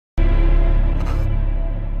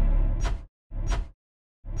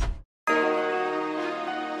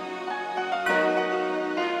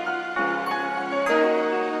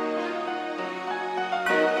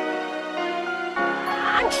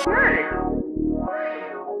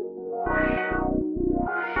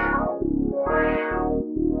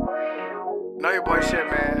Noliaboy shit,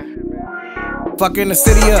 man. Fucking the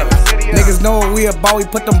city up. Niggas know what we about. We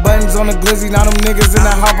put them buttons on the glizzy. Now them niggas in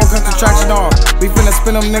that hop on country traction on. We finna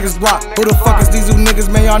spin them niggas block. Who the fuck is these new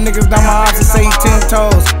niggas? Man, y'all niggas down my ops and say he 10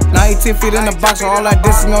 toes. Now he 10 feet in the box with all that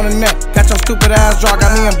dissing on the net. Got your stupid ass draw,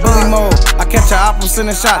 got me in bully mode. I catch a op, I'm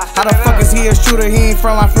sending shot. How the fuck is he a shooter? He ain't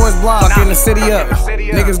frontline for his block. Fucking the city up.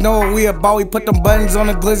 Niggas know what we about. We put them buttons on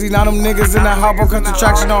the glizzy. Now them niggas in that hop on country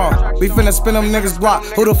traction on. We finna spin them niggas block.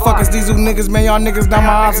 Who the fuck is these new niggas? Man, y'all niggas down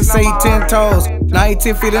my ops and say he 10 toes. Now he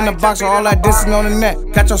 10 feet in the box with all that dissing on the net.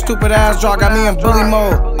 Got your stupid ass draw, got me in bully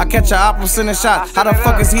mode. I catch a op, I'm sending shot. How the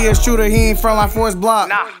fuck is he a shooter? He ain't frontline for his block.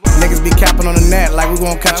 Niggas be capping on the net like we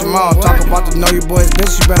gon' catch them all. Talk about the know your boys,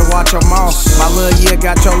 bitch, you better watch your mouth. My little year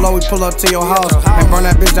got your low, we pull up to your house and burn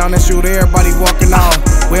that bitch down and shoot everybody walking out.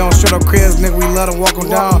 We don't shoot up cribs, nigga, we let them walk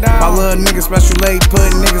them down. My little nigga special late,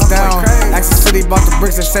 putting niggas down. Ask the city about the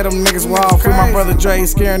bricks and say them niggas wild. Free my brother Dre, he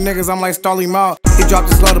scaring niggas, I'm like stall him out. He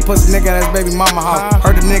dropped his load to pussy nigga at his baby mama house.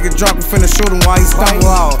 Heard the nigga drunk, we finna shoot him while he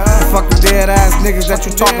stumble out. The fucking dead ass niggas that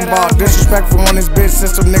you talking about. Disrespectful on this bitch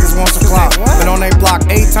since some niggas want some clout. Been on they block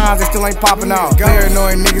 8 times, they still ain't popping out.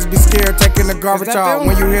 Paranoid niggas be scared taking the garbage out.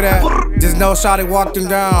 When you hear that, just know shawty walked them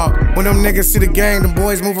down. When them niggas see the gang, them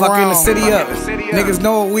boys move around. Fucking the city up. Niggas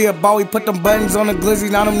know what we about. We put them buttons on the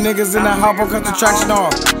glizzy. Now them niggas in that hop on country traction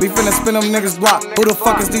on. We finna spin them niggas block. Who the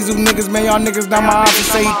fuck is these new niggas? Man, y'all niggas down my ops and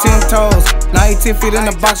say he 10 toes. Now he 10 feet in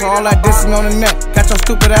the box with all that dissing on the net. Got your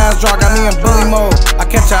stupid ass draw, got me in bully mode. I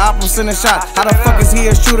catch a op, I'm sending shot. How the fuck is he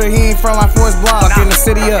a shooter? He ain't frontline for his block. Fucking the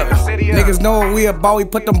city up. Niggas know what we about. We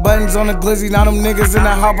put them buttons on the glizzy. Now them niggas in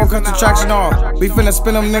that hop on country traction on. We finna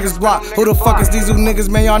spin them niggas block. Who the fuck is these new niggas?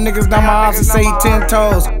 Man, y'all niggas down my ops and say he 10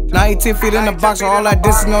 toes. Now he 10 feet in the box with all that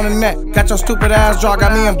dissing on the net. Got your stupid ass draw,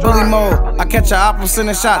 got me in bully mode. I catch a op, I'm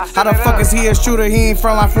sending shot. How the fuck is he a shooter? He ain't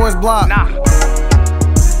frontline for his block.